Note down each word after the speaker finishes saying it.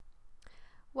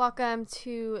Welcome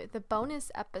to the bonus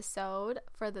episode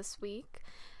for this week.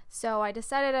 So I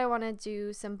decided I want to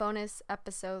do some bonus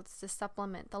episodes to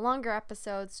supplement the longer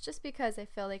episodes just because I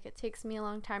feel like it takes me a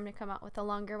long time to come out with the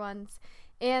longer ones,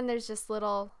 and there's just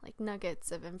little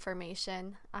nuggets of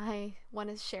information I want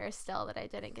to share still that I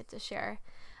didn't get to share.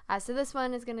 So this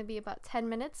one is going to be about 10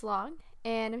 minutes long,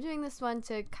 and I'm doing this one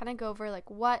to kind of go over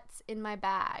what's in my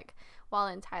bag while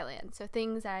in Thailand. So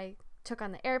things I took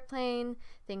on the airplane,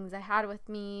 things I had with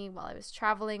me while I was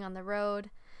traveling on the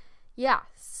road.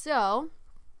 So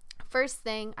first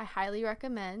thing I highly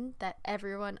recommend that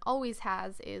everyone always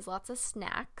has is lots of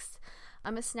snacks.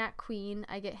 I'm a snack queen.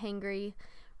 I get hangry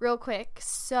real quick.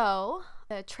 So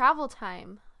the travel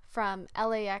time from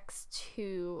LAX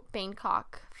to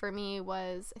Bangkok for me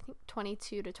was, I think,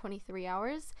 22 to 23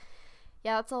 hours.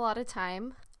 Yeah, that's a lot of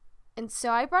time. And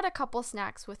so I brought a couple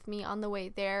snacks with me on the way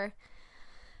there,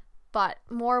 but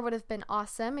more would have been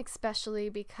awesome, especially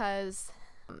because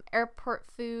airport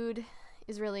food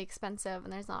is really expensive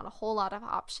and there's not a whole lot of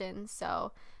options.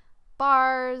 So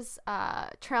bars,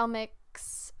 trail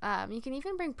mix, you can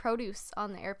even bring produce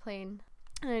on the airplane.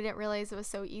 And I didn't realize it was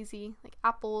so easy. Like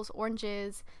apples,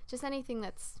 oranges, just anything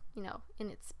that's, in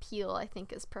its peel, I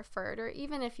think is preferred. Or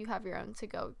even if you have your own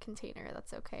to-go container,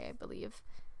 that's okay, I believe.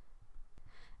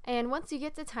 And once you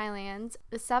get to Thailand,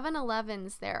 the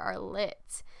 7-Elevens there are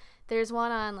lit. There's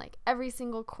one on every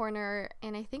single corner,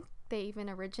 and I think they even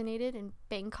originated in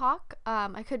Bangkok.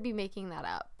 I could be making that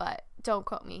up, but don't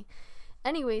quote me.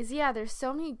 Anyways, there's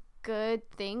so many good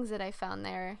things that I found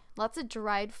there. Lots of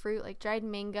dried fruit, like dried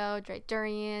mango, dried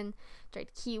durian,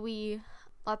 dried kiwi,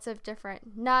 lots of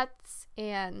different nuts,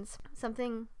 and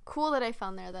something cool that I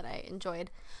found there that I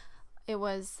enjoyed. It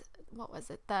was,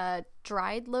 the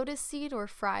dried lotus seed or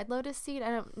fried lotus seed? I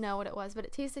don't know what it was, but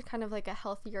it tasted kind of like a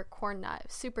healthier corn nut.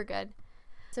 Super good.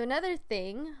 So another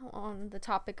thing on the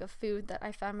topic of food that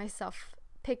I found myself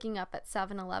picking up at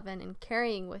 7-Eleven and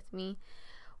carrying with me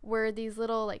were these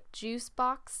little juice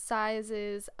box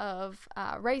sizes of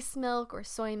rice milk or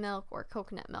soy milk or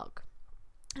coconut milk.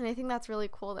 And I think that's really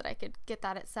cool that I could get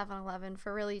that at 7-Eleven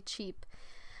for really cheap.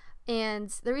 And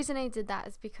the reason I did that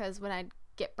is because when I'd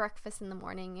get breakfast in the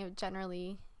morning, it would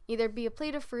generally either be a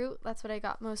plate of fruit, that's what I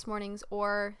got most mornings,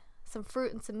 or some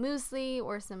fruit and some muesli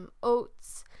or some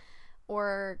oats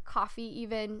or coffee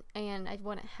even, and I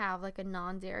wouldn't have a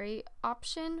non-dairy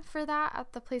option for that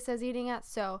at the place I was eating at,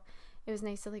 so it was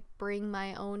nice to bring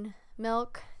my own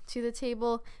milk to the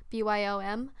table,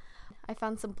 BYOM. I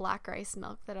found some black rice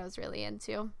milk that I was really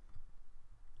into.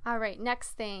 Alright,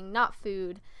 next thing, not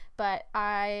food, but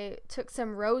I took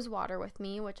some rose water with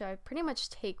me, which I pretty much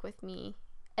take with me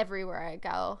everywhere I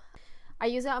go. I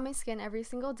use it on my skin every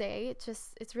single day.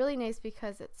 It's really nice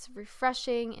because it's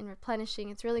refreshing and replenishing.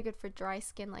 It's really good for dry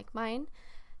skin like mine.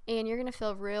 And you're going to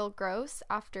feel real gross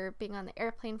after being on the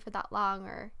airplane for that long,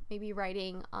 or maybe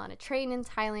riding on a train in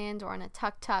Thailand or on a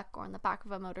tuk-tuk or on the back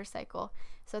of a motorcycle.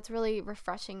 So it's really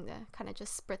refreshing to kind of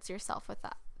just spritz yourself with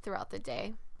that throughout the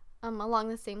day. Along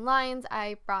the same lines,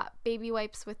 I brought baby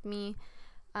wipes with me.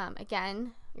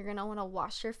 Again, you're going to want to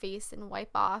wash your face and wipe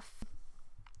off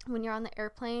when you're on the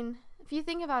airplane. If you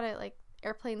think about it,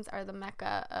 airplanes are the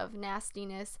mecca of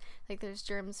nastiness. There's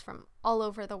germs from all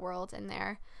over the world in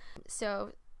there.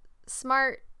 So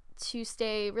smart to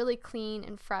stay really clean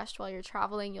and fresh while you're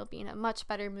traveling. You'll be in a much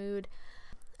better mood.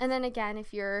 And then again,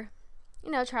 if you're,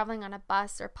 traveling on a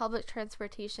bus or public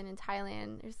transportation in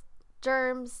Thailand, there's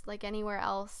germs like anywhere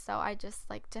else, so I just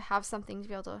like to have something to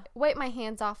be able to wipe my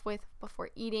hands off with before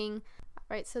eating.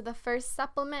 Right, so the first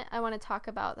supplement I want to talk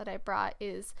about that I brought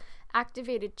is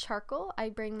activated charcoal. I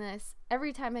bring this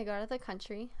every time I go out of the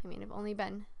country. I mean, I've only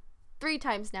been 3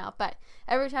 times now, but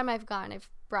every time I've gone, I've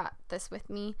brought this with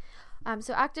me.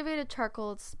 So activated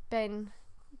charcoal, it's been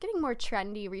getting more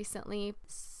trendy recently.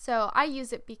 So I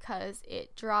use it because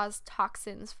it draws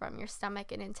toxins from your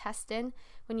stomach and intestine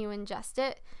when you ingest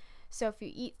it. So if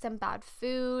you eat some bad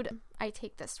food, I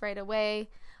take this right away.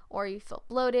 Or you feel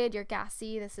bloated, you're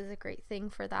gassy, this is a great thing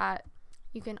for that.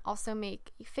 You can also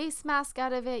make a face mask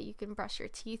out of it. You can brush your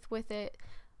teeth with it.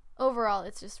 Overall,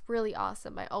 it's just really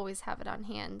awesome. I always have it on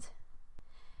hand.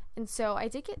 And so I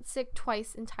did get sick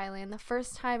twice in Thailand. The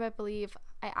first time, I believe,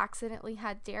 I accidentally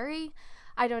had dairy.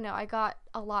 I don't know. I got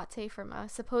a latte from a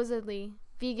supposedly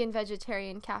vegan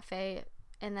vegetarian cafe,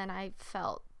 and then I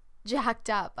felt jacked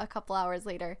up a couple hours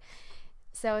later.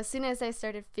 So as soon as I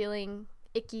started feeling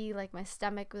icky, like my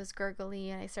stomach was gurgly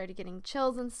and I started getting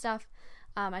chills and stuff,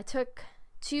 I took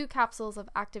 2 capsules of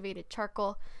activated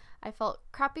charcoal. I felt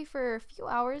crappy for a few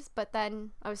hours, but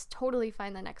then I was totally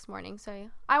fine the next morning. So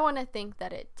I want to think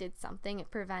that it did something. It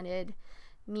prevented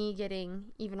me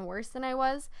getting even worse than I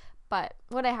was, but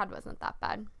what I had wasn't that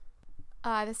bad.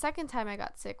 The second time I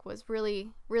got sick was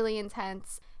really, really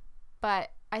intense,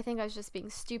 but I think I was just being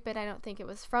stupid. I don't think it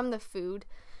was from the food.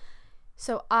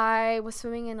 So I was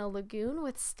swimming in a lagoon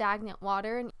with stagnant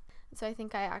water, and so I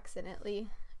think I accidentally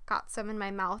got some in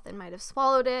my mouth and might have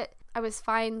swallowed it. I was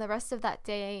fine the rest of that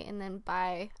day, and then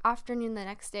by afternoon the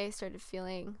next day I started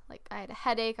feeling like I had a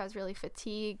headache. I was really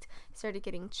fatigued. I started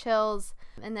getting chills,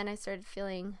 and then I started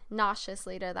feeling nauseous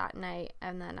later that night,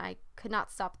 and then I could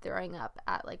not stop throwing up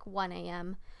at like 1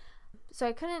 a.m. So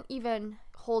I couldn't even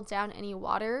hold down any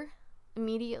water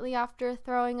immediately after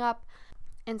throwing up.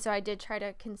 And so I did try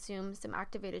to consume some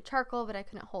activated charcoal, but I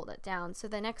couldn't hold it down. So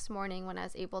the next morning when I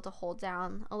was able to hold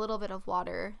down a little bit of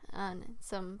water and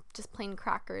some just plain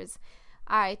crackers,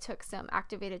 I took some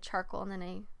activated charcoal, and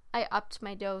then I upped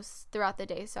my dose throughout the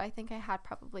day. So I think I had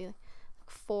probably like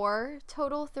 4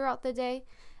 total throughout the day.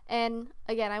 And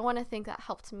again, I want to think that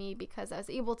helped me because I was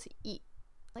able to eat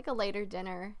like a later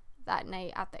dinner that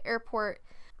night at the airport.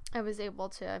 I was able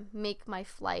to make my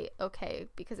flight okay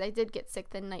because I did get sick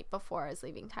the night before I was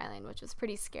leaving Thailand, which was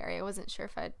pretty scary. I wasn't sure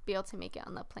if I'd be able to make it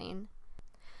on the plane.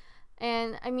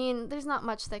 And I mean, there's not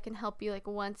much that can help you like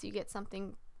once you get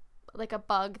something like a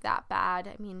bug that bad.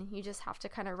 I mean, you just have to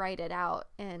kind of write it out.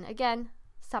 And again,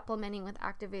 supplementing with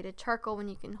activated charcoal when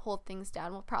you can hold things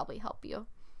down will probably help you.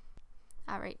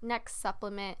 All right, next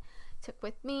supplement I took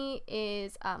with me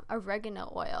is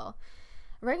oregano oil.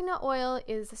 Oregano oil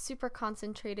is a super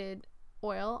concentrated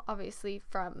oil, obviously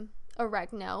from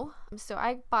oregano. So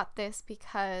I bought this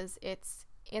because it's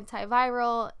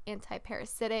antiviral,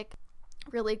 antiparasitic,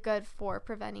 really good for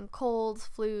preventing colds,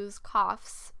 flus,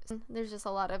 coughs. There's just a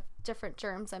lot of different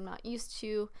germs I'm not used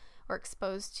to or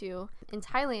exposed to in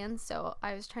Thailand, so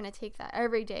I was trying to take that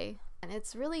every day. And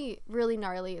it's really, really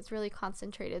gnarly. It's really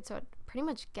concentrated, so I'd pretty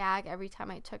much gag every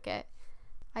time I took it.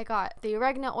 I got the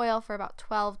oregano oil for about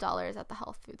 $12 at the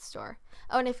health food store.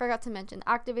 Oh, and I forgot to mention,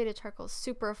 activated charcoal is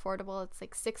super affordable. It's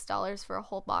like $6 for a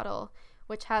whole bottle,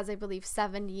 which has, I believe,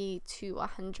 70 to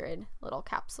 100 little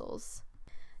capsules.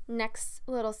 Next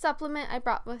little supplement I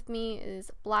brought with me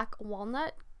is black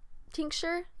walnut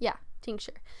tincture. Yeah,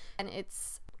 tincture. And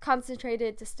it's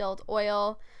concentrated distilled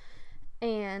oil.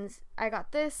 And I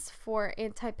got this for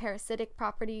anti-parasitic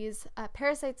properties.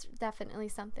 Parasites are definitely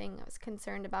something I was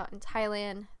concerned about in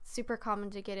Thailand. Super common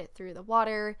to get it through the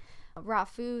water, raw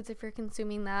foods if you're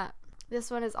consuming that. This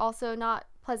one is also not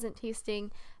pleasant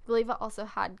tasting. I believe it also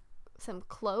had some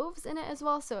cloves in it as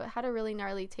well, so it had a really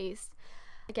gnarly taste.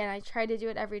 Again, I tried to do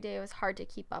it every day. It was hard to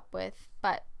keep up with.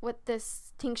 But what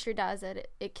this tincture does,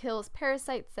 it kills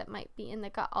parasites that might be in the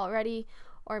gut already,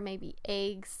 or maybe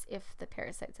eggs if the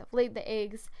parasites have laid the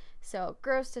eggs. So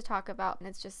gross to talk about, and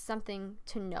it's just something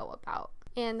to know about.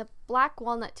 And the black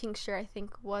walnut tincture I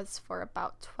think was for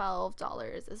about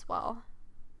 $12 as well.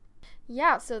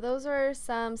 Yeah, so those are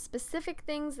some specific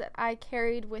things that I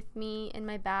carried with me in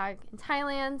my bag in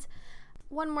Thailand.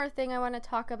 One more thing I want to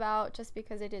talk about, just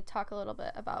because I did talk a little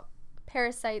bit about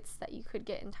parasites that you could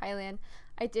get in Thailand.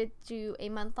 I did do a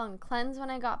month-long cleanse when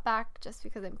I got back just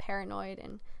because I'm paranoid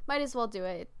and might as well do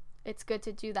it. It's good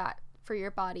to do that for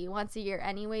your body once a year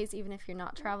anyways, even if you're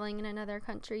not traveling in another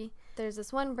country. There's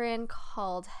this one brand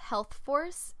called Health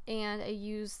Force, and I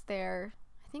used their,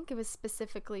 I think it was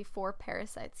specifically for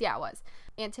parasites. Yeah, it was.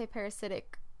 Antiparasitic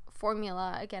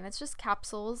formula. Again, it's just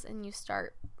capsules, and you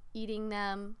start eating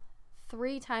them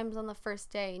 3 times on the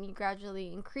first day, and you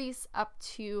gradually increase up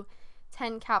to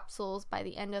 10 capsules by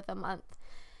the end of the month.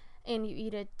 And you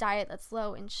eat a diet that's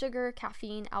low in sugar,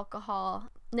 caffeine, alcohol,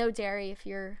 no dairy if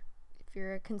you're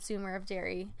a consumer of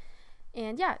dairy.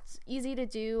 And yeah, it's easy to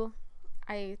do.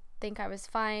 I think I was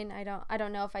fine. I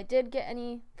don't know if I did get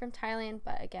any from Thailand,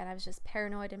 but again, I was just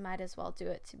paranoid and might as well do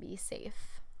it to be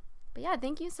safe. But yeah,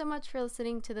 thank you so much for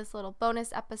listening to this little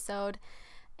bonus episode.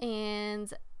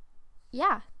 And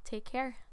yeah, take care.